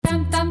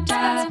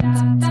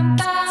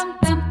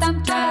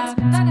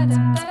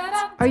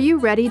Are you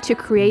ready to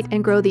create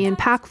and grow the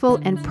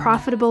impactful and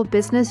profitable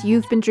business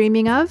you've been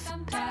dreaming of?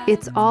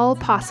 It's all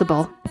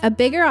possible. A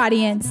bigger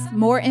audience,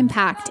 more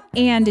impact,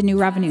 and a new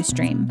revenue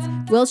stream.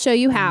 We'll show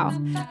you how.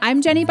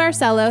 I'm Jenny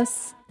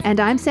Barcelos. And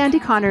I'm Sandy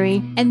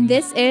Connery. And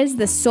this is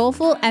the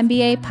Soulful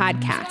MBA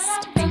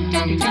Podcast.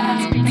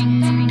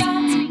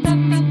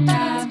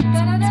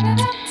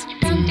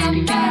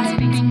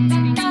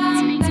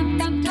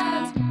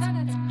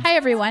 Hi,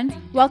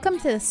 everyone. Welcome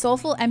to the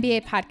Soulful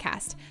MBA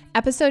Podcast,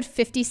 episode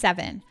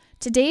 57.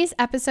 Today's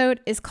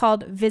episode is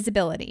called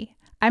Visibility.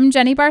 I'm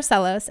Jenny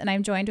Barcelos, and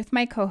I'm joined with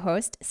my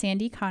co-host,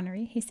 Sandy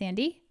Connery. Hey,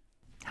 Sandy.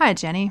 Hi,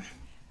 Jenny.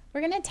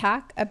 We're going to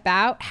talk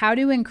about how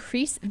to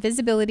increase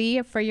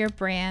visibility for your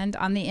brand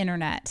on the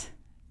internet.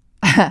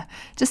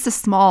 Just a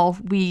small,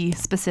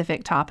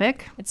 specific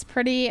topic. It's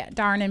pretty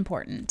darn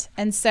important.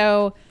 And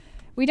so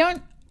we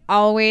don't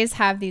always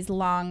have these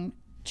long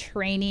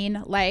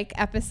training-like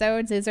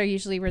episodes. These are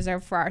usually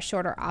reserved for our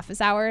shorter office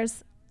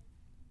hours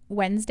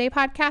Wednesday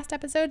podcast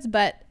episodes,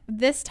 but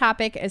this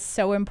topic is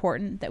so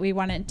important that we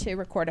wanted to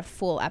record a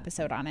full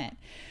episode on it.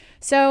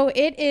 So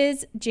it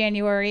is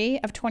January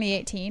of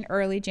 2018,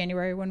 early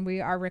January when we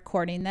are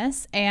recording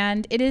this,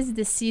 and it is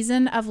the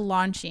season of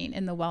launching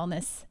in the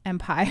wellness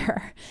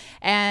empire.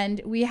 And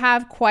we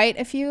have quite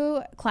a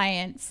few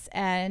clients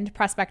and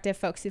prospective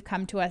folks who've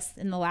come to us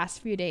in the last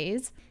few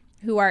days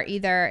who are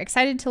either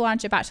excited to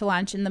launch, about to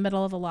launch, in the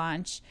middle of a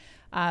launch,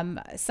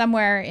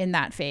 somewhere in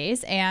that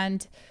phase,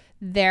 and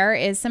there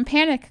is some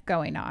panic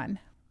going on.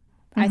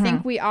 I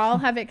think we all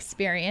have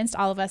experienced,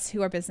 all of us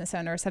who are business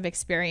owners have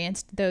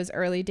experienced those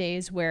early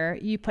days where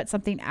you put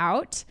something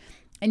out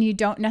and you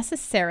don't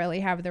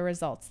necessarily have the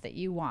results that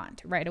you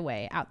want right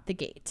away out the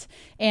gate.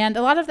 And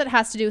a lot of that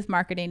has to do with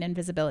marketing and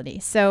visibility.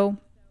 So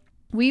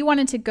we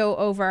wanted to go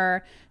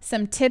over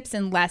some tips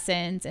and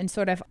lessons and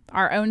sort of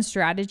our own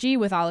strategy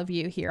with all of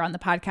you here on the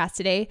podcast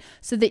today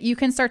so that you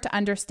can start to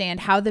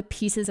understand how the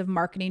pieces of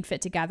marketing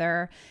fit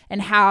together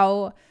and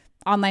how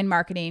online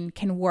marketing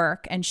can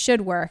work and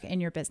should work in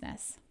your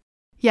business.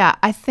 Yeah,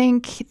 I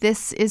think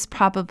this is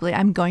probably,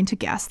 I'm going to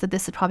guess that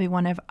this is probably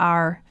one of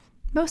our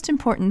most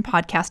important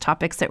podcast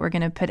topics that we're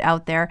going to put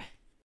out there.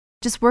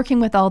 Just working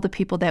with all the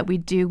people that we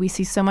do, we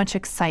see so much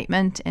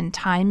excitement and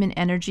time and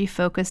energy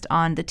focused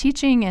on the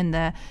teaching and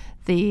the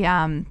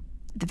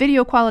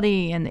video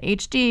quality and the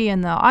HD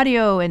and the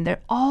audio, and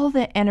all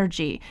the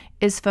energy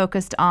is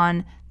focused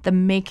on the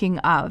making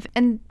of.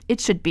 And it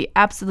should be,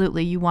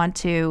 absolutely. You want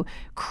to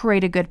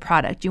create a good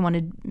product. You want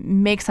to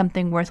make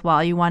something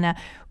worthwhile. You want to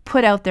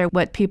put out there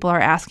what people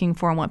are asking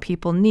for and what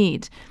people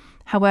need.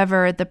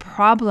 However, the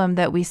problem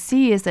that we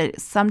see is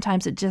that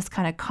sometimes it just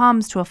kind of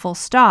comes to a full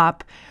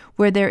stop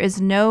where there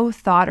is no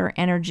thought or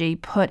energy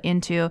put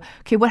into,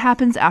 okay, what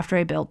happens after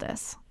I build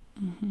this?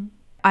 Mm-hmm.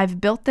 I've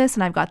built this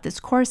and I've got this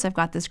course, I've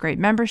got this great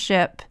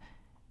membership,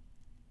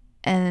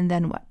 and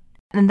then what?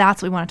 And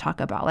that's what we want to talk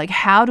about. Like,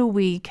 how do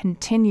we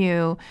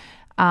continue?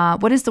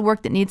 What is the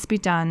work that needs to be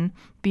done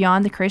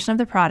beyond the creation of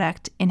the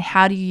product? And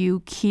how do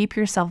you keep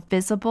yourself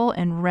visible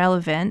and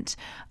relevant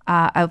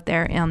out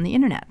there on the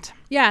internet?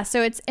 Yeah,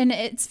 so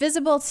it's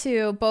visible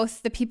to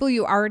both the people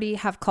you already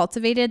have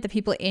cultivated, the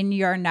people in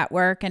your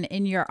network and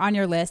on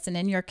your list and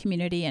in your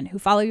community and who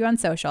follow you on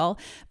social,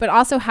 but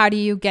also how do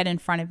you get in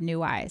front of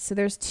new eyes? So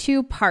there's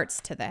two parts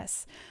to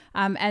this.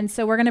 And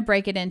so we're going to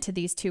break it into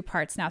these two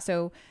parts now.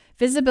 So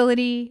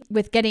visibility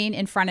with getting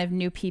in front of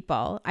new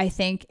people, I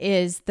think,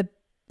 is the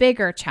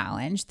bigger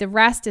challenge. The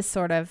rest is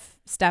sort of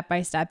step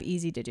by step,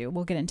 easy to do.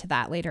 We'll get into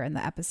that later in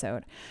the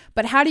episode.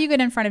 But how do you get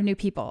in front of new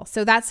people?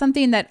 So that's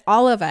something that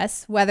all of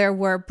us, whether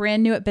we're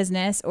brand new at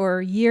business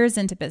or years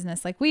into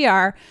business like we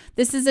are,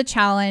 this is a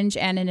challenge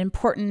and an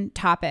important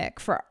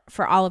topic for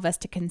all of us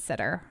to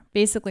consider,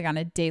 basically on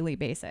a daily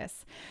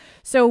basis.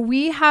 So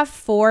we have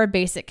 4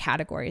 basic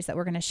categories that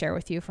we're going to share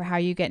with you for how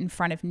you get in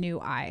front of new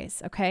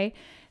eyes, okay?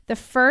 The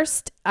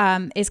first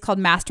is called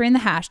mastering the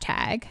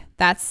hashtag.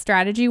 That's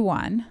strategy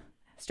 1.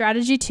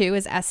 Strategy 2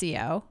 is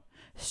SEO.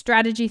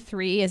 Strategy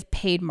 3 is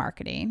paid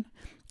marketing.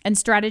 And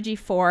strategy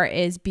 4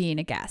 is being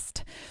a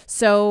guest.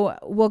 So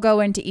we'll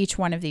go into each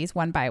one of these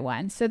one by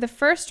one. So the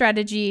first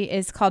strategy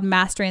is called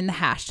mastering the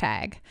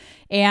hashtag.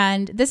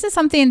 And this is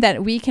something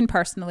that we can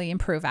personally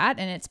improve at,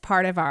 and it's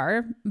part of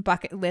our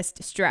bucket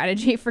list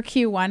strategy for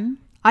Q1.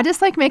 I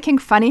just like making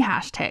funny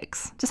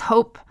hashtags. Just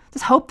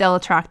hope they'll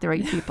attract the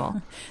right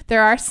people.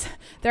 There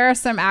are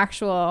some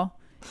actual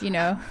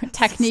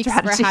techniques for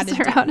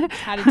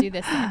how to do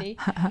this, Sandy.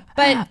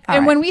 But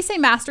and when we say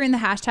mastering the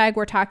hashtag,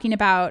 we're talking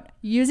about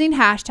using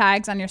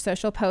hashtags on your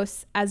social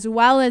posts, as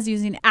well as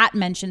using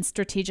 @mentions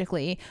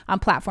strategically on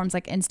platforms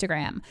like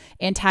Instagram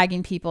and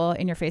tagging people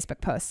in your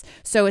Facebook posts.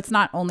 So it's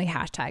not only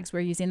hashtags, we're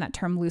using that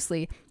term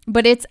loosely,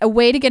 but it's a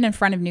way to get in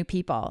front of new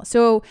people.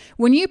 So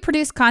when you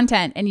produce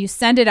content and you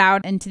send it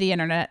out into the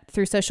internet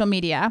through social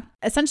media,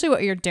 essentially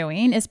what you're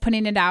doing is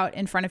putting it out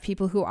in front of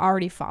people who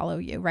already follow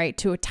you, right?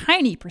 To a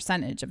tiny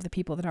percentage of the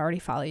people that already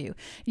follow you.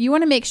 You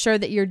want to make sure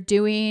that you're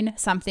doing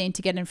something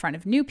to get in front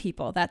of new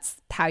people. That's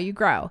how you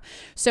grow.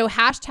 So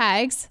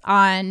hashtags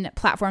on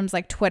platforms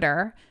like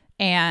Twitter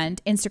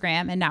and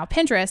Instagram and now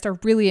Pinterest are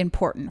really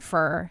important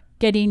for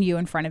getting you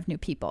in front of new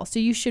people. So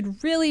you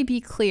should really be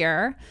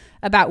clear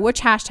about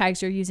which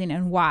hashtags you're using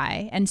and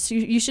why. And so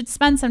you should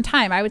spend some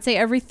time, I would say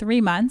every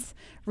 3 months,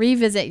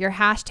 revisit your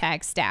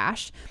hashtag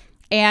stash.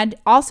 And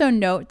also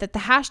note that the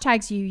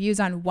hashtags you use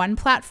on one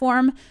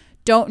platform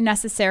don't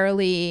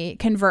necessarily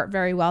convert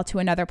very well to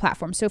another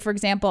platform. So for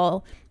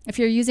example, if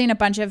you're using a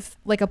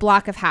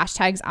block of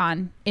hashtags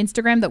on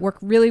Instagram that work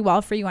really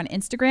well for you on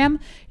Instagram,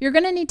 you're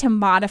going to need to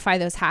modify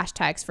those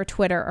hashtags for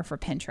Twitter or for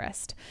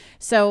Pinterest.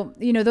 So,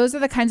 those are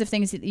the kinds of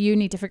things that you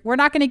need to figure. We're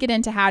not going to get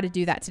into how to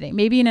do that today.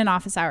 Maybe in an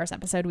office hours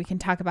episode, we can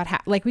talk about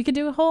we could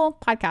do a whole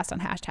podcast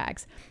on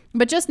hashtags,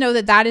 but just know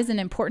that that is an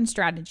important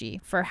strategy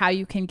for how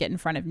you can get in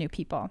front of new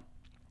people.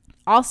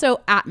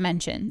 Also,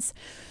 @mentions.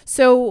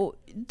 So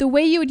the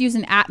way you would use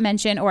an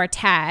 @mention or a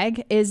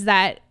tag is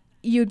that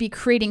you'd be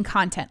creating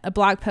content, a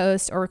blog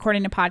post or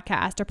recording a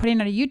podcast or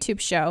putting on a YouTube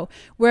show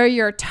where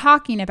you're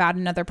talking about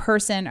another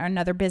person or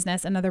another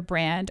business, another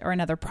brand or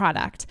another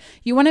product.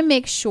 You want to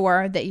make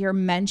sure that you're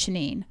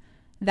mentioning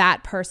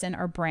that person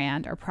or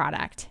brand or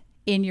product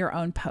in your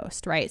own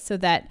post, right? So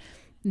that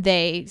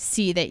they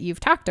see that you've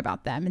talked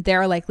about them.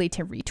 They're likely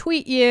to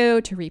retweet you,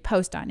 to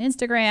repost on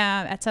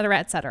Instagram, et cetera,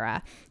 et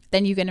cetera.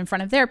 Then you get in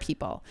front of their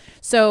people.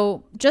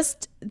 So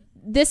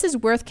this is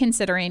worth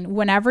considering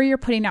whenever you're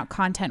putting out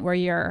content where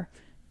you're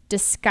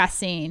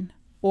discussing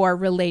or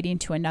relating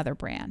to another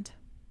brand.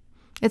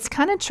 It's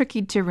kind of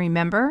tricky to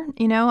remember.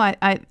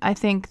 I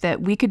think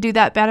that we could do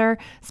that better,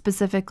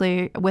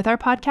 specifically with our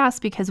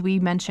podcast, because we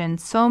mention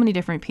so many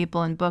different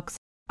people in books.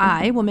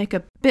 I will make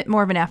a bit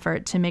more of an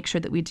effort to make sure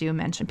that we do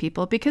mention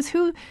people, because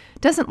who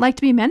doesn't like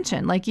to be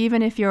mentioned? Like,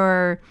 even if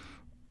you're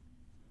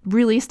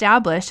really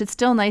established, it's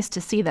still nice to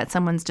see that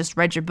someone's just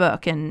read your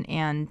book and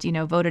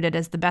voted it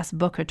as the best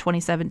book of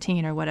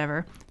 2017 or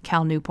whatever.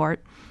 Cal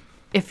Newport,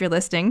 if you're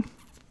listening.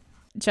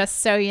 Just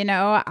so you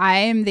know,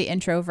 I'm the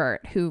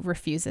introvert who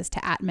refuses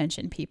to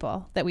 @mention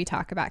people that we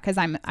talk about, because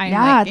I'm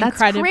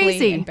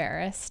incredibly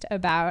embarrassed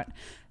about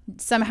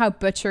somehow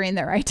butchering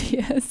their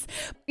ideas.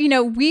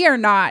 We are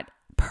not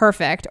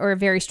perfect or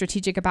very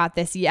strategic about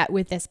this yet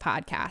with this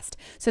podcast.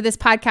 So this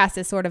podcast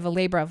is sort of a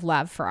labor of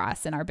love for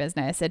us in our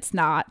business. It's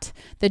not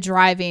the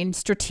driving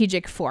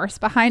strategic force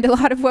behind a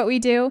lot of what we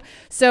do.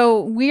 So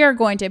we are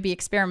going to be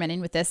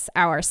experimenting with this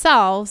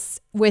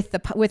ourselves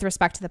with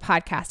respect to the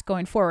podcast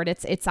going forward.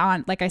 It's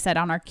on, like I said,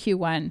 on our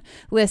Q1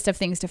 list of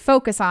things to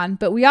focus on,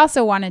 but we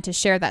also wanted to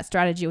share that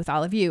strategy with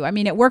all of you. I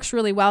mean, it works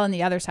really well on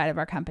the other side of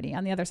our company,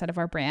 on the other side of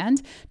our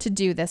brand, to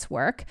do this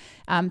work,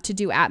 to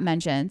do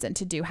 @mentions and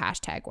to do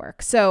hashtag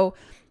work. So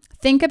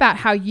think about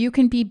how you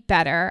can be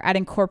better at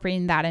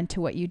incorporating that into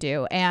what you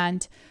do.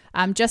 And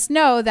just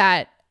know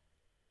that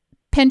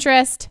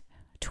Pinterest,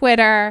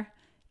 Twitter,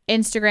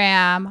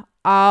 Instagram,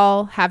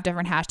 all have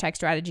different hashtag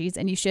strategies,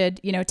 and you should,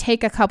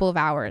 take a couple of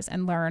hours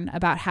and learn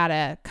about how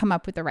to come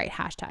up with the right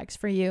hashtags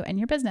for you and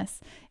your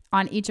business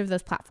on each of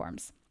those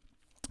platforms.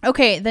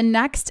 Okay, the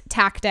next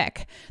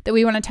tactic that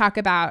we want to talk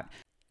about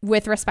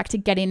with respect to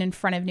getting in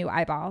front of new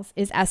eyeballs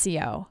is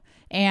SEO.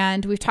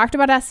 And we've talked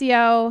about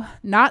SEO,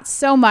 not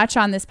so much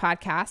on this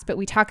podcast, but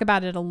we talk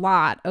about it a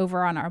lot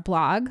over on our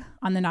blog,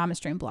 on the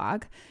NamaStream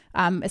blog,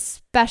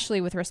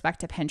 especially with respect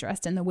to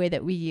Pinterest and the way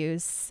that we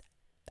use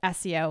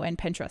SEO and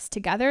Pinterest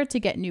together to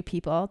get new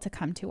people to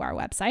come to our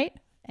website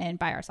and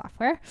buy our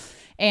software.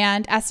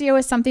 And SEO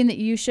is something that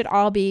you should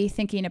all be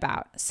thinking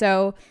about.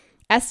 So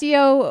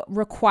SEO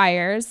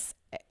requires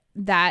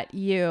that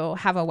you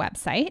have a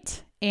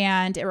website,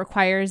 and it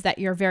requires that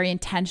you're very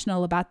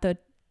intentional about the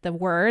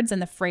words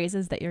and the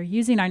phrases that you're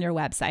using on your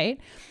website.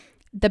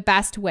 The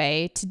best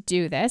way to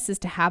do this is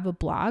to have a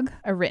blog,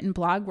 a written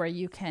blog, where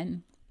you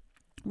can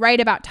write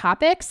about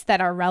topics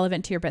that are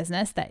relevant to your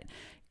business that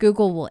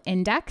Google will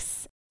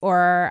index,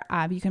 or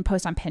you can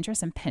post on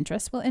Pinterest and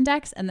Pinterest will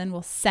index, and then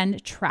we'll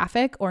send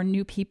traffic or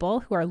new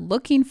people who are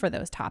looking for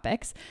those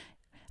topics.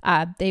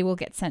 They will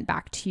get sent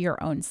back to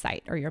your own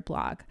site or your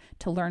blog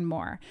to learn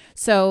more.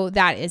 So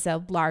that is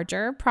a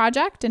larger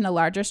project and a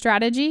larger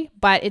strategy,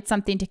 but it's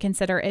something to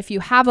consider. If you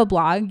have a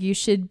blog, you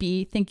should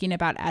be thinking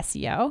about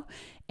SEO.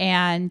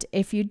 And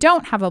if you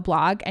don't have a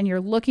blog and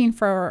you're looking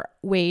for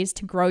ways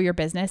to grow your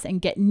business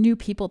and get new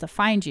people to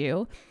find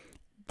you,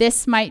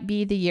 this might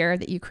be the year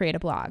that you create a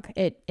blog.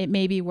 It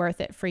may be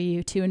worth it for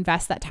you to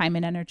invest that time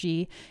and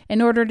energy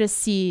in order to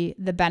see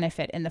the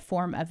benefit in the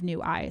form of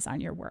new eyes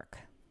on your work.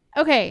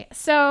 Okay,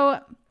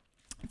 so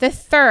the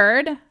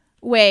third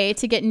way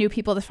to get new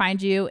people to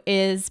find you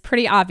is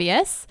pretty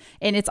obvious,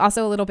 and it's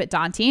also a little bit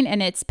daunting,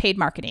 and it's paid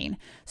marketing.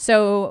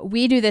 So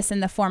we do this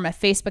in the form of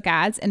Facebook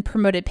ads and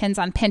promoted pins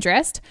on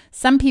Pinterest.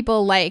 Some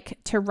people like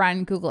to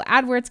run Google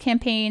AdWords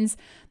campaigns.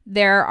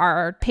 There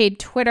are paid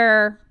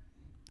Twitter.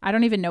 I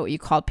don't even know what you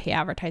call pay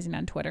advertising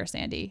on Twitter,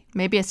 Sandy.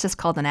 Maybe it's just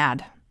called an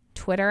ad.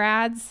 Twitter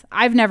ads.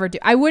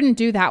 I wouldn't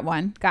do that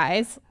one,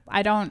 guys.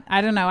 I don't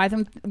know. I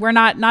think we're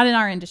not in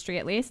our industry,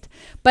 at least.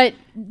 But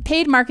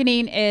paid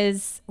marketing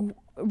is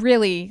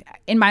really,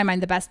 in my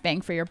mind, the best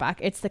bang for your buck.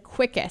 It's the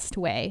quickest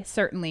way,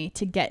 certainly,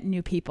 to get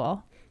new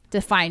people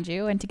to find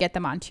you and to get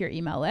them onto your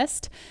email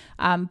list.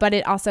 But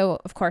it also,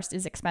 of course,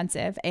 is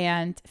expensive,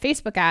 and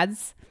Facebook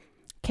ads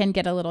can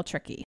get a little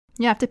tricky.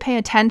 You have to pay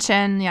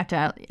attention. You have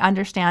to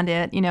understand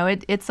it.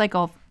 It's like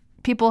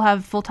people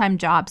have full-time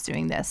jobs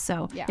doing this.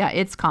 So yeah,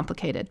 it's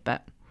complicated,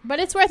 but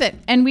it's worth it.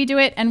 And we do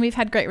it, and we've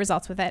had great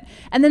results with it.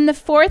 And then the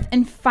fourth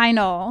and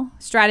final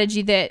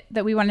strategy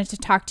that we wanted to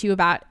talk to you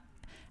about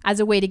as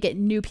a way to get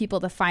new people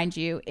to find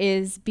you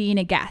is being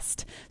a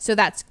guest. So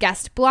that's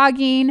guest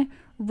blogging,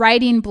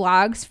 writing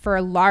blogs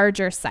for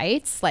larger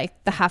sites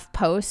like the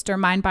HuffPost or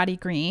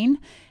MindBodyGreen,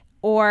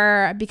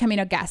 or becoming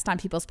a guest on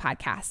people's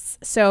podcasts.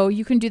 So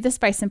you can do this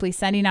by simply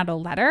sending out a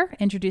letter,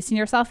 introducing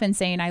yourself and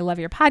saying, I love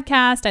your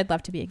podcast. I'd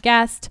love to be a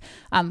guest.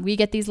 We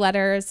get these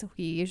letters.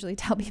 We usually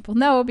tell people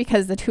no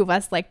because the two of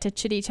us like to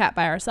chitty chat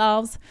by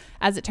ourselves,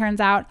 as it turns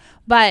out.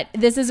 But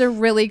this is a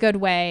really good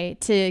way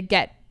to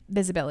get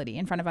visibility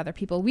in front of other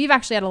people. We've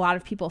actually had a lot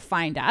of people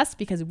find us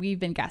because we've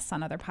been guests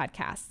on other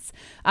podcasts.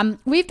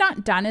 We've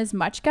not done as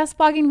much guest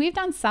blogging. We've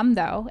done some,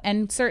 though,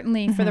 and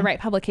certainly for the right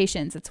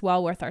publications, it's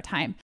well worth our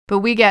time. But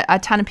we get a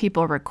ton of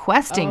people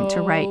requesting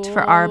to write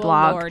for our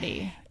blog.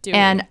 Lordy,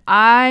 and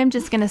I'm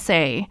just going to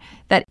say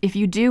that if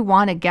you do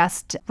want a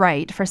guest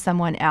write for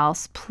someone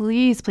else,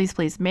 please, please,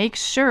 please make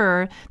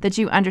sure that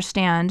you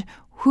understand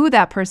who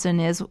that person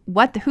is,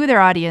 who their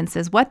audience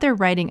is, what they're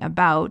writing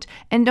about,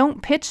 and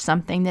don't pitch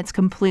something that's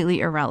completely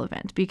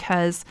irrelevant,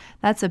 because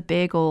that's a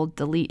big old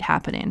delete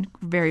happening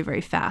very,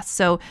 very fast.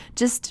 So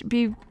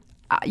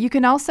you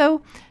can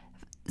also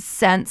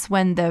sense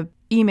when the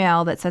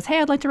email that says, hey,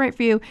 I'd like to write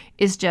for you,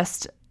 is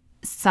just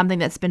something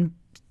that's been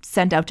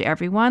sent out to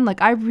everyone.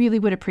 Like, I really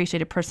would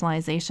appreciate a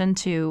personalization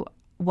to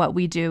what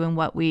we do and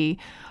what we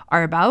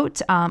are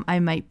about. I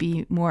might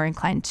be more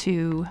inclined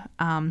to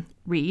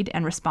read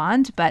and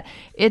respond, but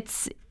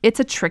it's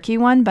a tricky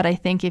one. But I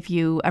think if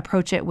you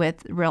approach it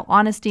with real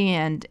honesty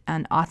and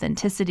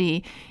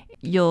authenticity,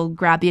 you'll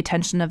grab the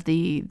attention of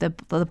the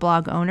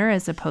blog owner,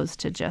 as opposed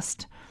to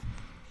just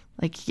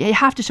like, you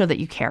have to show that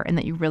you care and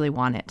that you really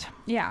want it.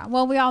 Yeah.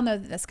 Well, we all know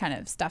that this kind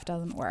of stuff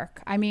doesn't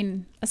work. I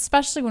mean,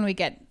 especially when we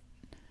get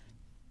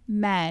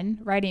men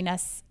writing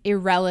us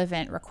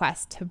irrelevant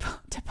requests to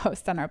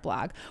post on our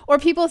blog, or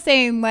people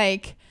saying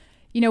like,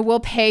 we'll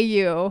pay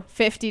you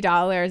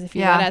 $50 if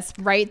you let us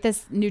write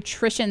this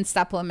nutrition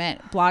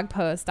supplement blog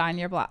post on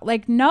your blog.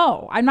 Like,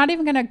 no, I'm not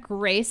even going to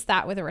grace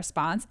that with a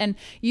response. And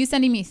you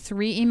sending me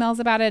 3 emails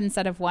about it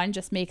instead of 1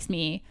 just makes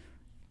me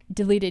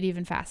delete it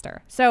even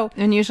faster. So,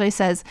 and usually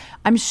says,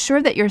 I'm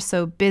sure that you're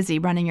so busy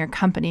running your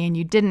company and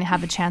you didn't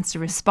have a chance to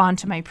respond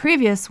to my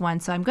previous one,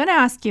 so I'm going to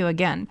ask you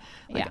again.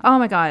 Like, oh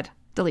my God.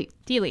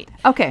 Delete.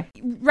 Okay.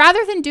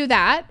 Rather than do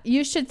that,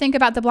 you should think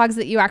about the blogs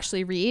that you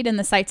actually read and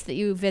the sites that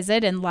you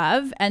visit and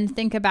love, and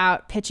think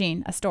about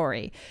pitching a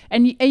story.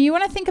 And you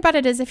want to think about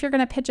it as if you're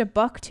going to pitch a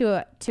book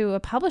to a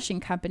publishing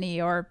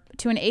company or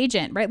to an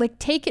agent, right? Like,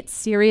 take it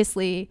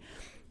seriously.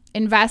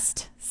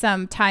 Invest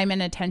some time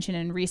and attention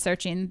in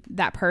researching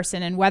that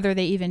person and whether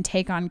they even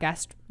take on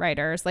guest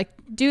writers. Like,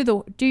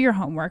 do your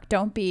homework.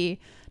 Don't be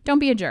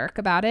a jerk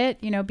about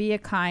it. Be a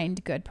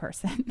kind, good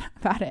person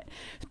about it.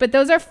 But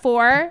those are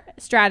 4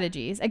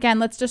 strategies. Again,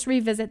 let's just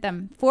revisit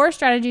them. 4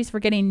 strategies for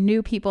getting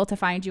new people to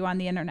find you on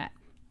the internet.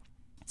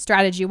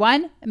 Strategy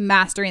 1,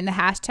 mastering the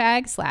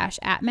hashtag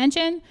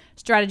 /@mention.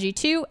 Strategy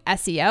 2,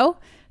 SEO.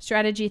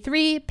 Strategy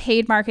 3,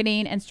 paid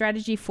marketing. And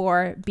strategy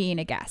 4, being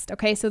a guest.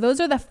 Okay, so those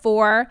are the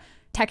 4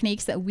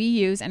 techniques that we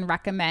use and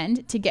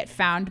recommend to get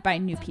found by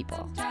new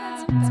people.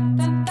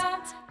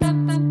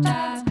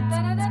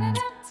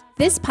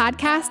 This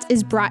podcast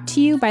is brought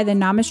to you by the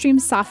NamaStream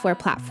software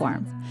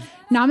platform.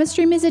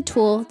 NamaStream is a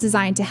tool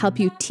designed to help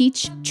you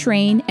teach,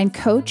 train, and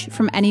coach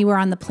from anywhere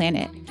on the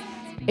planet.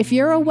 If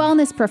you're a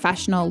wellness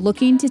professional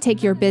looking to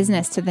take your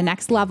business to the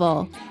next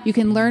level, you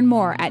can learn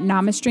more at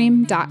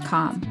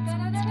namastream.com.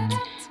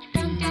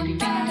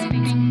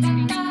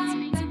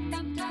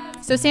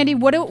 So Sandy,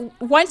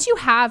 once you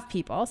have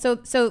people, so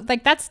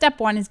like that's step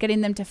 1 is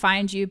getting them to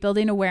find you,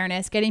 building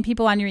awareness, getting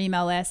people on your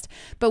email list.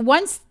 But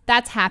once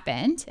that's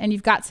happened and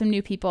you've got some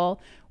new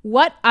people,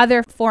 what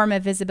other form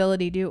of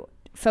visibility do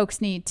folks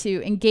need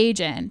to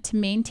engage in to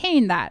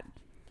maintain that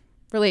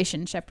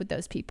relationship with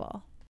those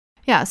people?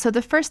 Yeah, so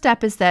the first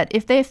step is that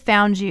if they've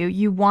found you,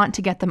 you want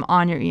to get them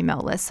on your email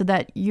list, so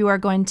that you are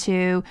going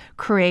to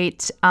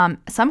create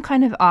some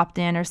kind of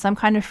opt-in or some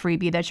kind of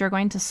freebie that you're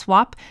going to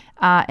swap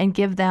and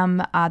give them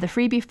the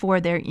freebie for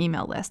their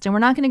email list. And we're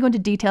not going to go into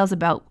details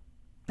about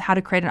how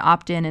to create an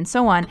opt-in and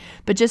so on.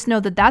 But just know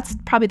that that's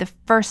probably the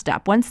first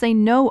step. Once they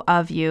know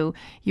of you,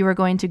 you are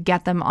going to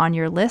get them on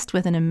your list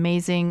with an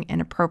amazing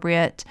and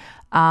appropriate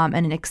and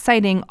an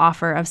exciting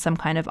offer of some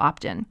kind of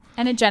opt-in.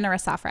 And a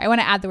generous offer. I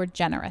want to add the word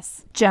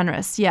generous.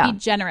 Generous, yeah. Be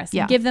generous.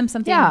 Yeah. Give them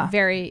something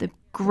very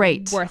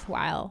great,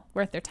 worthwhile,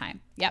 worth their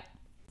time. Yep.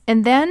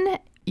 And then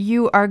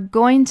you are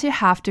going to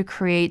have to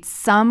create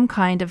some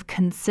kind of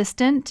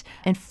consistent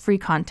and free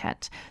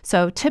content.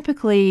 So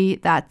typically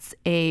that's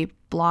a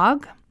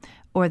blog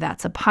or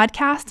that's a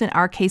podcast. In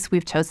our case,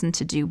 we've chosen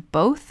to do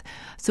both.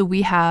 So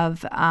we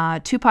have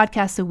 2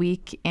 podcasts a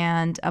week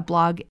and a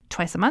blog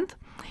twice a month.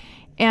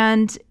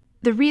 And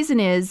the reason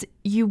is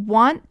you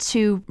want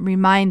to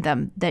remind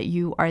them that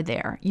you are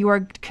there. You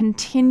are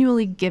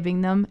continually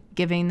giving them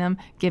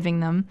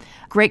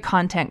great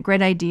content,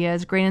 great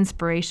ideas, great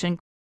inspiration.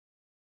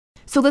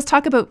 So let's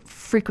talk about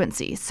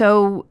frequency.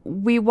 So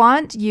we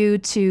want you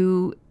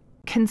to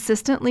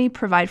consistently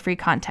provide free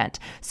content.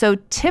 So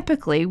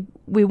typically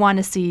we want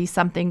to see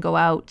something go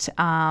out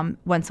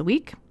once a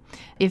week.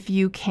 If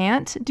you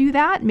can't do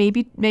that,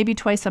 maybe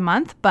twice a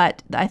month,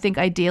 but I think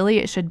ideally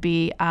it should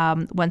be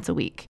once a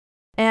week.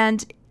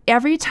 And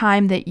every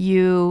time that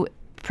you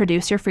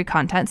produce your free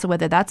content, so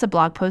whether that's a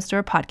blog post or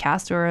a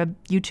podcast or a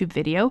YouTube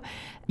video,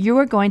 you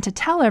are going to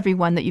tell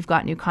everyone that you've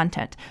got new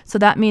content. So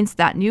that means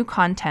that new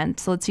content,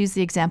 so let's use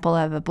the example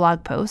of a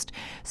blog post.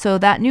 So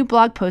that new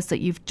blog post that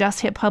you've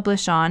just hit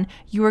publish on,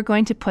 you are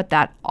going to put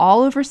that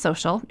all over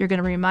social. You're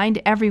going to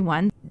remind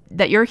everyone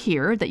that you're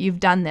here, that you've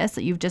done this,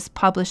 that you've just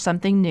published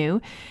something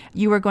new.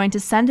 You are going to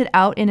send it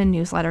out in a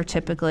newsletter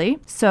typically.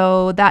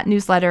 So that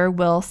newsletter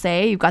will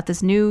say, you've got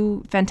this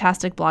new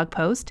fantastic blog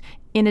post,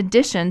 in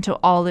addition to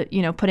all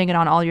the, putting it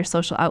on all your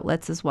social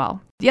outlets as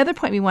well. The other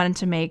point we wanted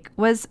to make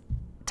was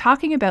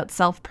talking about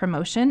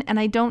self-promotion, and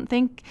I don't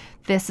think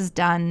this is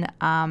done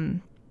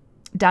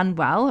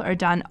well or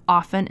done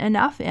often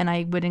enough, and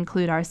I would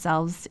include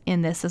ourselves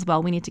in this as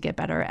well. We need to get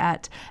better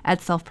at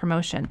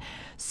self-promotion.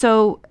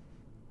 So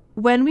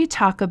when we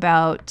talk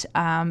about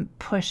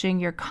pushing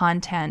your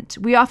content,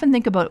 we often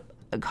think about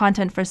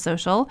content for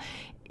social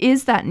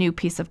is that new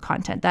piece of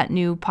content, that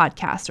new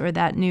podcast or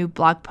that new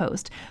blog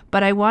post.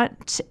 But I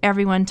want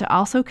everyone to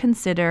also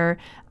consider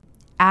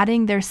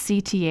adding their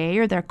CTA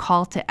or their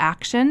call to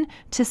action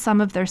to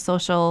some of their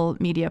social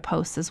media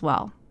posts as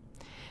well.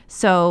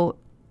 So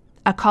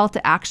a call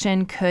to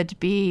action could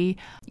be,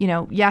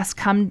 yes,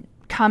 come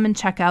and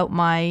check out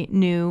my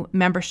new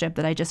membership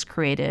that I just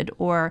created,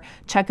 or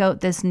check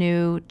out this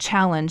new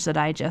challenge that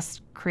I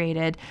just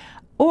created.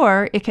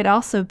 Or it could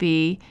also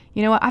be,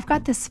 I've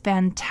got this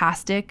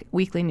fantastic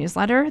weekly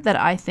newsletter that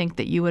I think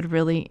that you would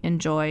really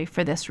enjoy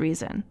for this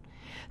reason.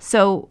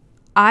 So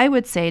I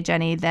would say,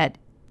 Jenny, that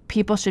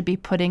people should be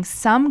putting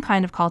some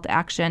kind of call to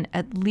action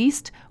at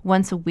least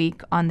once a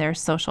week on their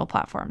social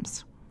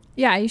platforms.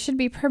 Yeah, you should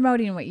be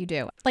promoting what you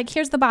do. Like,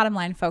 here's the bottom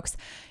line, folks.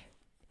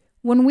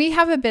 When we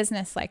have a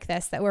business like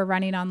this that we're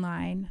running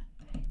online,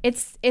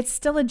 it's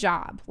still a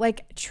job.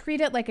 Like,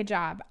 treat it like a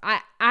job.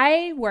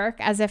 I work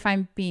as if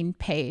I'm being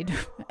paid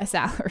a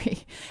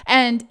salary.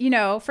 And,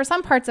 for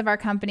some parts of our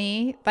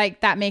company,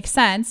 like, that makes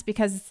sense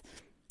because,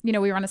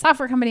 we run a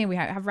software company and we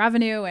have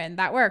revenue and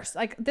that works.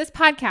 Like this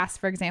podcast,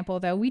 for example,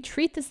 though, we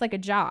treat this like a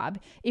job,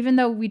 even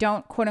though we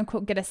don't quote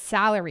unquote get a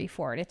salary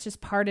for it. It's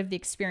just part of the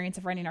experience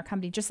of running our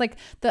company. Just like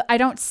I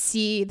don't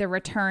see the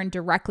return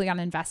directly on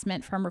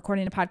investment from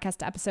recording a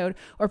podcast episode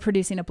or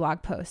producing a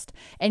blog post.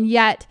 And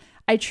yet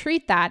I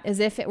treat that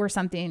as if it were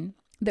something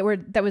that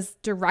was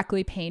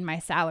directly paying my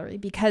salary,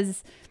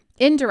 because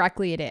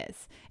indirectly it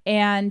is.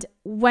 And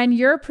when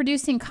you're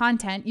producing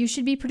content, you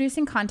should be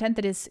producing content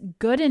that is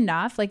good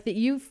enough, like that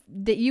you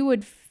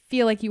would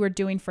feel like you were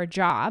doing for a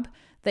job,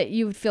 that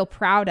you would feel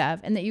proud of,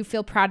 and that you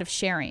feel proud of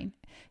sharing.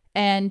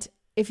 And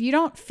if you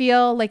don't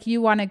feel like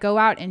you want to go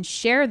out and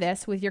share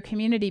this with your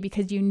community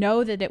because you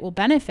know that it will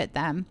benefit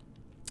them,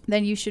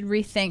 then you should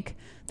rethink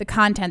the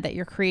content that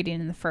you're creating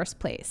in the first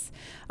place.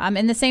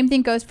 And the same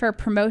thing goes for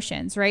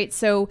promotions, right?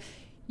 So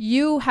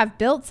you have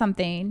built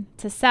something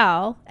to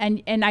sell,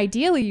 and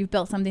ideally you've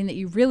built something that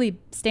you really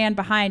stand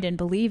behind and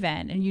believe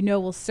in and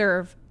will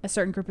serve a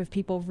certain group of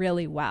people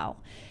really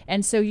well.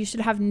 And so you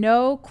should have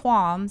no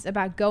qualms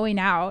about going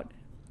out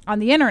on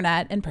the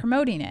internet and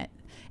promoting it.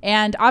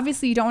 And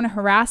obviously you don't want to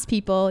harass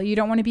people. You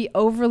don't want to be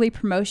overly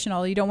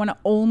promotional. You don't want to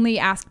only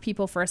ask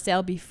people for a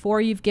sale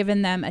before you've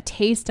given them a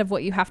taste of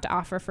what you have to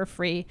offer for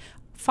free.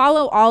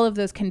 Follow all of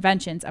those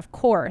conventions, of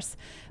course.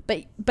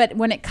 But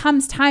when it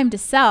comes time to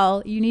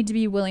sell, you need to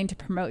be willing to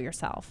promote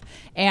yourself.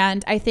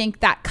 And I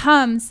think that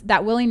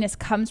willingness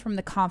comes from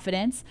the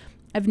confidence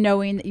of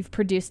knowing that you've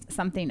produced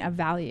something of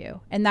value.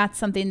 And that's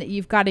something that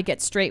you've got to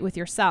get straight with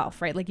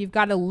yourself, right? Like you've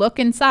got to look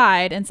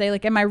inside and say,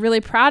 like, am I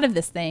really proud of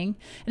this thing?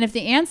 And if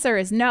the answer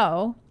is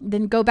no,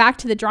 then go back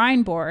to the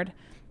drawing board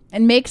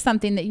and make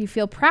something that you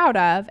feel proud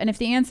of. And if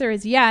the answer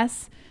is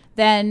yes,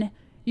 then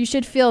you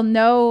should feel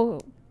no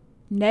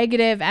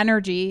negative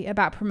energy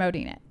about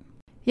promoting it.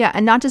 Yeah,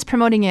 and not just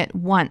promoting it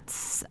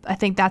once. I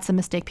think that's a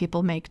mistake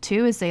people make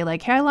too, is they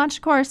like, hey, I launched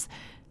a course.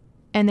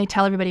 and they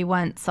tell everybody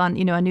once on,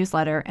 a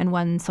newsletter and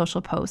one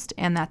social post,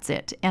 and that's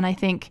it. And I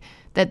think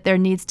that there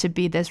needs to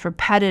be this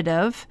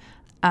repetitive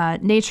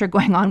nature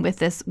going on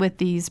with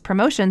these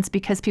promotions,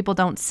 because people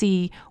don't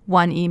see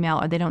one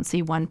email or they don't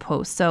see one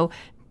post. So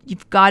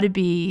you've got to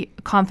be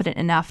confident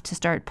enough to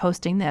start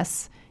posting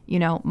this,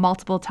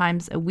 multiple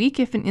times a week,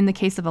 if in the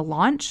case of a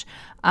launch,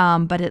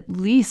 but at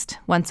least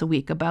once a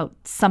week about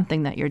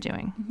something that you're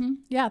doing. Mm-hmm.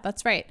 Yeah,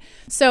 that's right.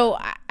 So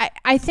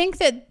I think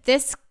that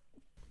this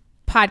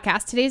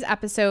podcast, today's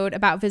episode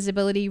about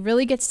visibility,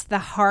 really gets to the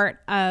heart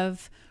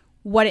of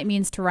what it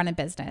means to run a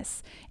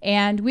business.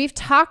 And we've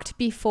talked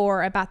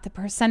before about the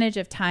percentage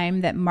of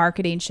time that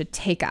marketing should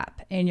take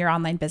up in your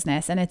online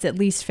business, and it's at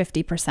least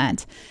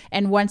 50%.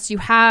 And once you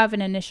have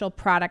an initial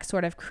product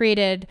sort of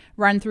created,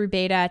 run through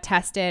beta,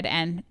 tested,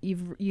 and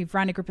you've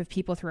run a group of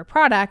people through a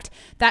product,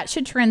 that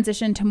should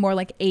transition to more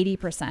like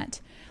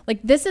 80%.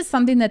 Like, this is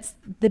something that's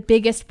the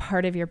biggest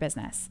part of your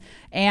business.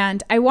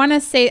 And I want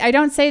to say, I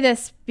don't say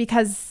this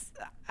because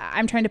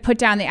I'm trying to put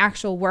down the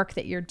actual work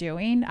that you're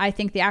doing. I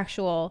think the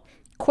actual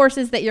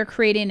courses that you're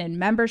creating and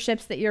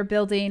memberships that you're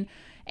building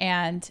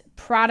and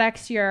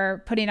products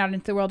you're putting out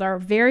into the world are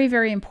very,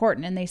 very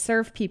important, and they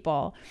serve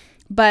people.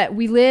 But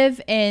we live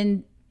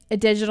in a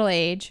digital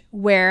age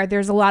where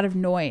there's a lot of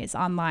noise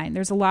online.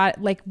 There's a lot,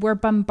 we're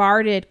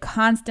bombarded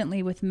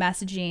constantly with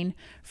messaging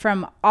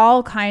from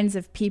all kinds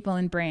of people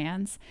and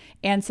brands.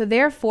 And so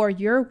therefore,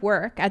 your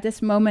work at this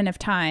moment of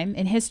time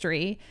in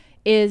history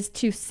is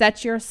to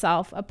set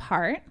yourself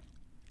apart.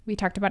 We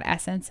talked about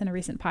essence in a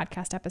recent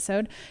podcast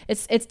episode.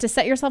 It's to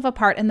set yourself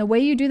apart. And the way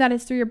you do that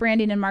is through your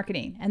branding and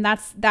marketing. And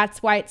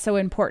that's why it's so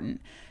important.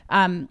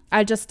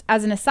 I just,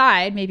 as an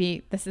aside,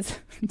 maybe this is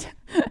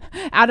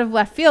out of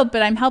left field,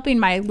 but I'm helping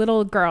my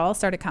little girl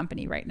start a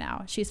company right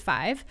now. She's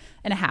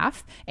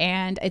 5.5,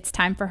 and it's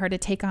time for her to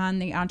take on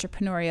the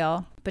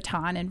entrepreneurial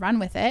baton and run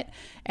with it.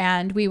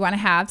 And we want to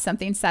have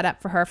something set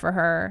up for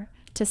her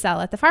to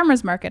sell at the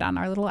farmer's market on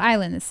our little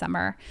island this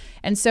summer.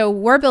 And so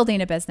we're building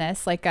a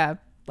business like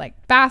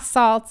bath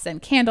salts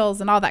and candles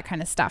and all that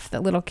kind of stuff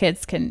that little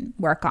kids can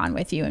work on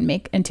with you and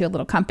make into a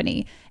little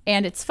company.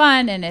 And it's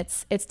fun, and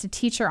it's to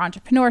teach her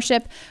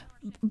entrepreneurship.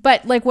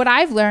 But what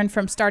I've learned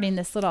from starting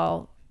this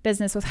little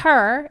business with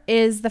her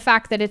is the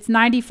fact that it's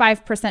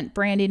 95%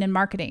 branding and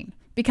marketing.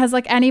 Because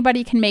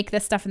anybody can make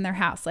this stuff in their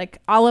house.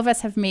 All of us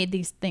have made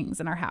these things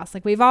in our house.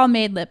 We've all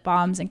made lip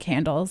balms and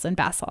candles and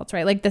bath salts,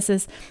 right? This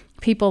is,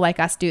 people like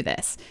us do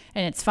this,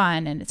 and it's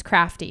fun and it's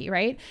crafty,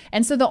 right?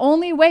 And so the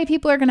only way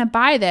people are going to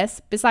buy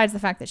this, besides the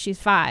fact that she's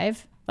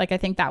 5, I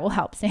think that will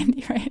help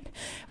Sandy,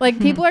 right?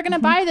 People are going to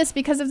buy this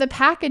because of the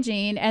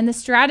packaging and the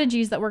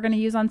strategies that we're going to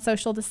use on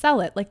social to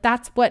sell it.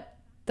 That's what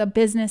the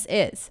business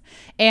is.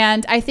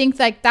 And I think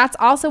that's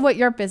also what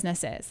your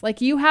business is.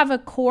 You have a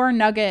core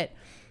nugget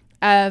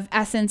of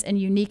essence and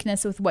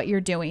uniqueness with what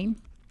you're doing.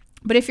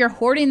 But if you're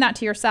hoarding that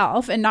to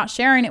yourself and not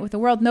sharing it with the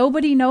world,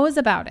 nobody knows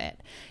about it.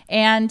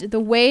 And the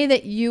way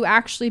that you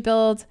actually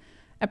build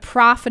a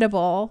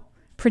profitable,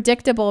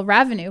 predictable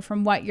revenue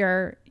from what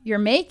you're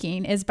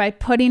making is by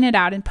putting it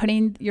out and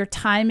putting your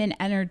time and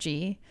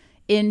energy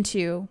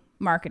into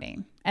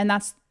marketing. And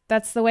that's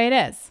the way it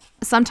is.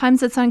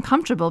 Sometimes it's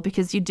uncomfortable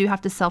because you do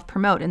have to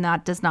self-promote, and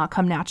that does not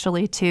come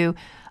naturally to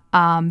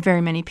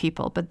very many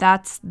people. But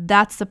that's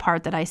the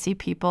part that I see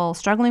people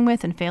struggling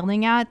with and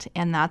failing at.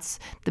 And that's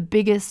the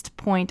biggest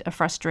point of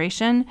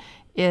frustration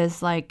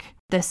is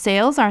the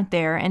sales aren't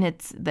there. And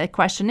the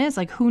question is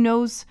who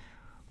knows,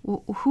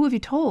 who have you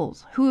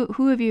told?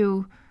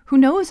 Who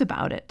knows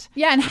about it?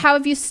 Yeah. And how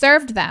have you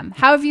served them?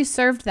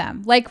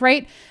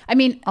 Right. I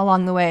mean,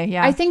 along the way.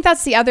 Yeah. I think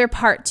that's the other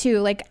part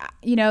too.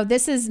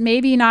 This is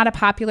maybe not a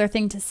popular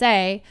thing to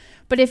say,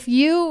 but if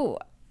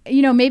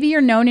maybe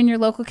you're known in your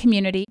local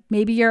community.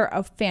 Maybe you're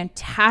a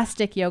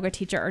fantastic yoga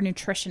teacher or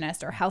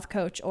nutritionist or health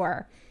coach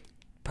or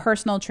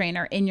personal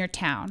trainer in your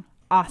town.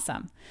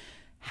 Awesome.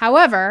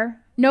 However,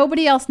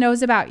 nobody else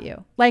knows about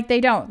you. They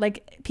don't.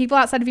 People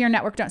outside of your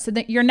network don't. So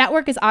your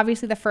network is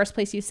obviously the first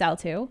place you sell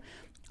to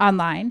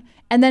online.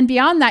 And then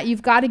beyond that,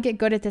 you've got to get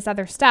good at this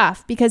other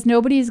stuff because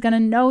nobody's going to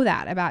know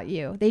that about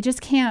you. They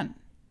just can't.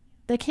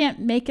 They can't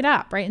make it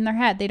up right in their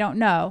head. They don't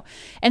know.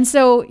 And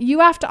so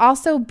you have to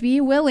also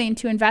be willing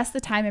to invest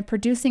the time in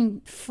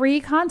producing free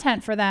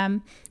content for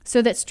them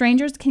so that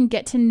strangers can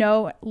get to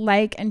know,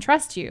 and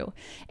trust you.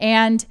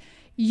 And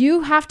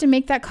you have to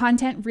make that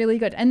content really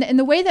good. And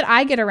the way that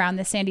I get around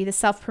this, Sandy, the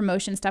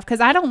self-promotion stuff,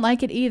 because I don't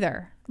like it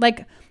either.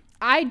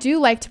 I do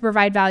like to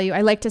provide value.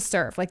 I like to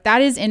serve.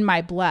 That is in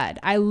my blood.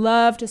 I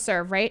love to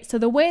serve, right? So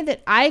the way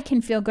that I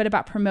can feel good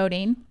about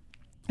promoting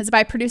is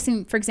by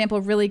producing, for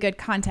example, really good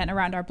content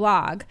around our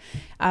blog,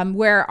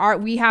 where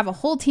we have a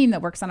whole team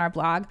that works on our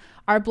blog.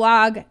 Our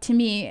blog, to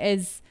me,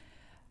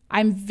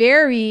 I'm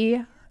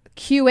very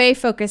QA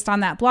focused on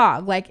that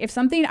blog. If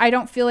something I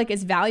don't feel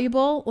is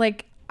valuable,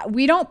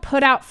 we don't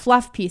put out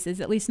fluff pieces,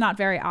 at least not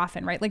very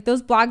often, right?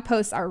 Those blog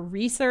posts are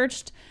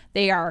researched.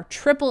 They are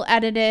triple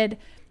edited.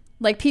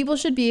 Like, people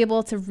should be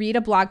able to read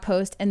a blog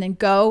post and then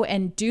go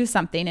and do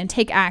something and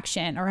take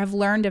action or have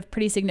learned a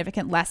pretty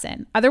significant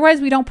lesson.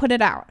 Otherwise, we don't put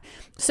it out.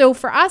 So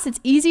for us, it's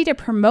easy to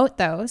promote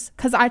those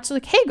because I actually,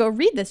 like, hey, go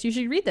read this. You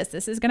should read this.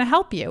 This is going to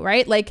help you,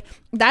 right? Like,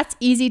 that's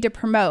easy to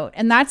promote.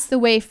 And that's the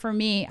way, for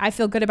me, I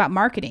feel good about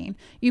marketing.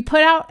 You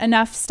put out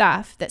enough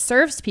stuff that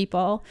serves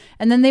people,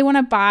 and then they want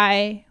to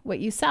buy what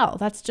you sell.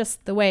 That's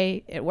just the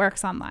way it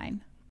works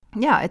online.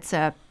 Yeah,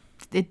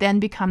 it then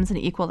becomes an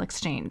equal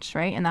exchange,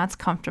 right? And that's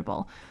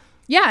comfortable.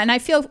 Yeah, and I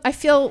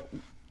feel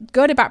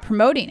good about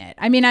promoting it.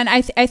 I mean, and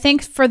I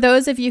think for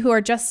those of you who are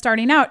just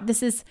starting out,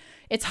 it's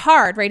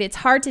hard, right? It's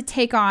hard to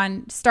take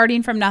on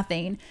starting from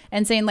nothing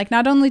and saying, like,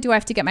 not only do I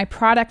have to get my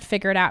product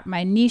figured out,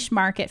 my niche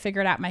market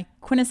figured out, my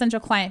quintessential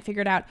client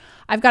figured out,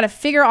 I've got to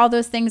figure all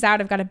those things out.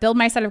 I've got to build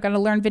my site. I've got to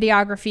learn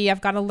videography.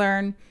 I've got to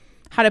learn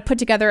how to put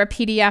together a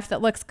PDF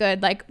that looks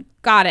good. Like,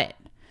 got it.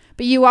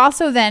 But you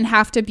also then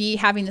have to be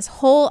having this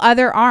whole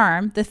other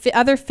arm, the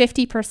other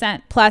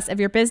 50% plus of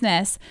your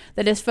business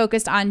that is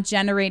focused on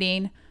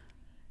generating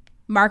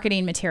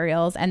marketing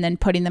materials and then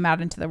putting them out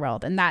into the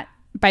world. And that,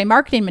 by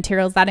marketing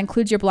materials, that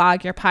includes your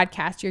blog, your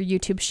podcast, your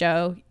YouTube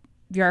show,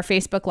 your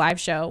Facebook Live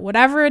show,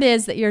 whatever it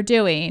is that you're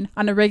doing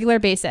on a regular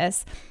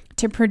basis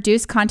to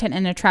produce content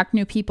and attract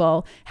new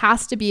people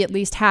has to be at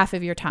least half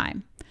of your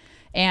time.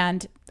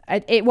 And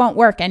it won't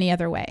work any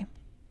other way.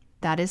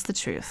 That is the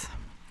truth.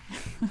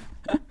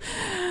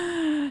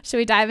 Should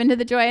we dive into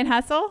the joy and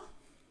hustle?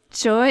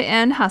 Joy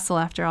and hustle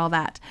after all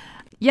that.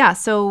 Yeah,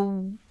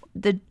 so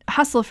the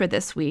hustle for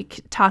this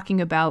week, talking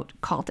about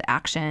call to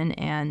action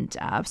and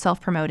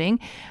self-promoting,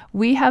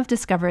 we have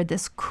discovered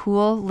this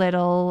cool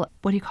little,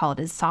 what do you call it,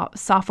 is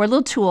software,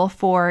 little tool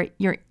for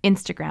your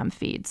Instagram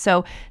feed.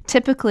 So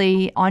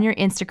typically on your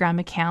Instagram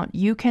account,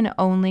 you can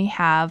only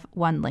have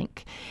one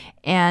link.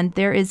 And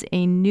there is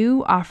a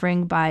new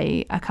offering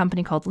by a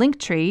company called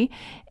Linktree,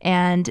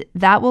 and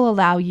that will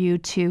allow you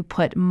to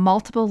put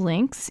multiple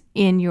links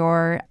in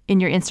your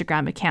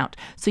Instagram account.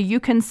 So you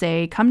can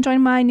say, come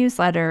join my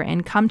newsletter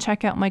and come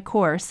check out my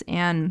course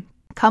and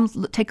come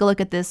take a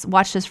look at this,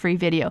 watch this free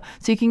video.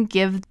 So you can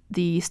give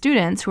the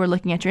students who are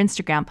looking at your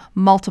Instagram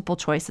multiple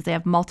choices. They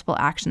have multiple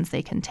actions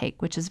they can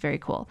take, which is very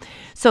cool.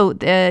 So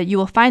you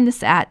will find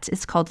this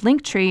it's called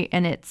Linktree,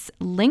 and it's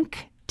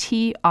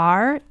linktr.ee.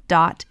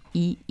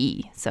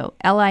 So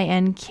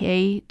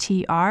linktr.ee.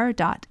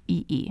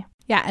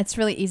 Yeah, it's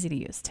really easy to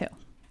use too.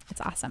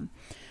 It's awesome.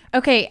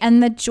 Okay,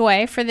 and the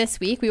joy for this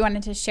week, we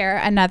wanted to share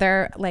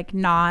another, like,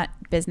 not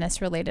business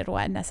related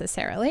one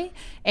necessarily.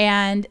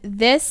 And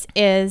this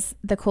is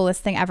the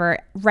coolest thing ever.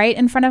 Right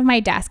in front of my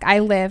desk, I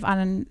live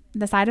on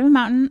the side of a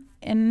mountain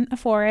in a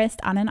forest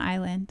on an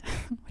island,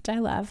 which I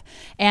love.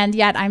 And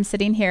yet I'm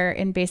sitting here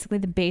in basically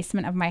the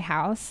basement of my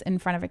house in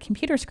front of a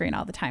computer screen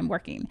all the time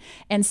working.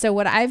 And so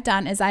what I've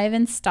done is I've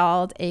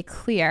installed a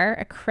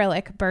clear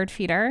acrylic bird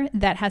feeder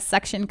that has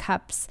suction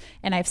cups,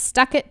 and I've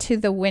stuck it to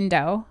the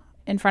window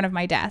in front of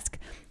my desk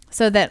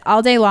so that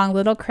all day long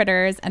little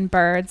critters and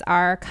birds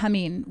are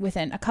coming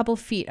within a couple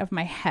feet of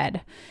my head.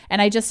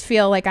 And I just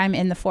feel like I'm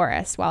in the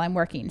forest while I'm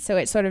working. So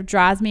it sort of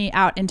draws me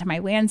out into my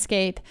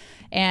landscape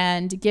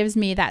and gives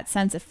me that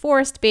sense of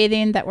forest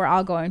bathing that we're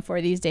all going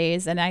for these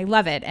days. And I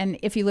love it. And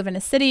if you live in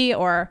a city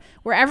or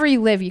wherever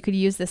you live, you could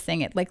use this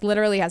thing. It like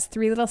literally has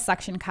 3 little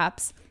suction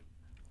cups.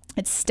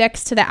 It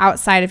sticks to the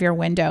outside of your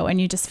window and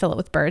you just fill it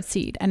with bird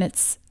seed. And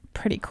it's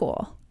pretty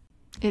cool.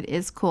 It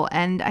is cool.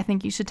 And I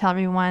think you should tell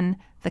everyone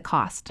the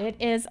cost. It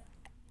is,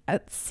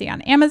 let's see,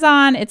 on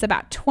Amazon, it's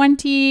about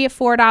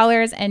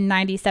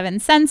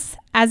 $24.97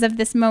 as of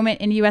this moment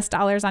in US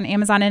dollars on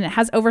Amazon. And it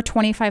has over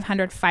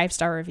 2,500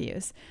 5-star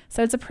reviews.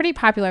 So it's a pretty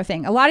popular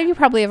thing. A lot of you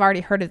probably have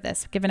already heard of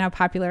this, given how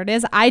popular it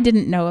is. I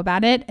didn't know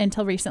about it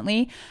until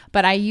recently,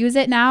 but I use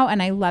it now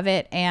and I love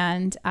it.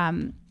 And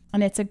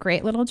it's a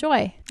great little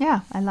joy.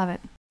 Yeah, I love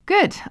it.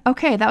 Good.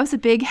 Okay, that was a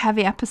big,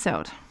 heavy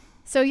episode.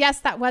 So yes,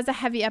 that was a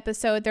heavy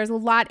episode. There's a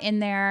lot in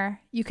there.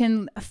 You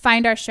can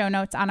find our show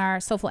notes on our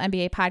Soulful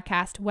MBA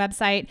podcast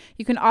website.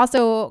 You can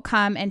also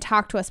come and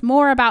talk to us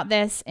more about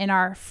this in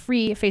our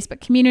free Facebook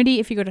community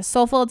if you go to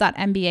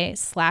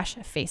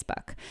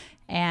soulful.mba/Facebook.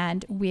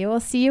 And we will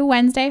see you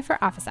Wednesday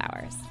for office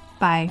hours.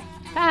 Bye.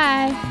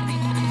 Bye.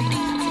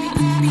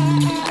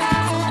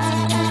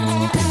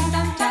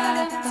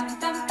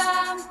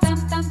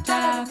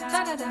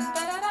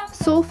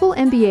 Soulful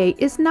MBA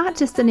is not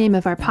just the name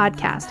of our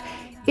podcast.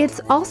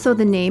 It's also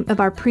the name of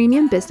our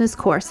premium business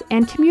course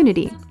and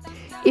community.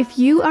 If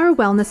you are a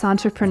wellness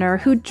entrepreneur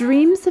who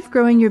dreams of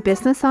growing your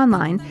business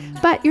online,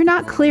 but you're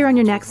not clear on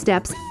your next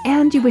steps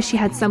and you wish you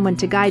had someone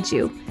to guide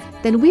you,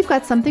 then we've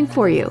got something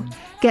for you.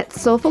 Get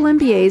Soulful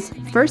MBA's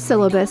first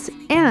syllabus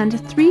and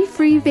 3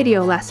 free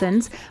video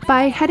lessons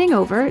by heading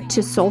over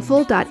to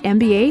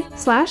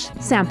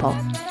soulful.mba/sample.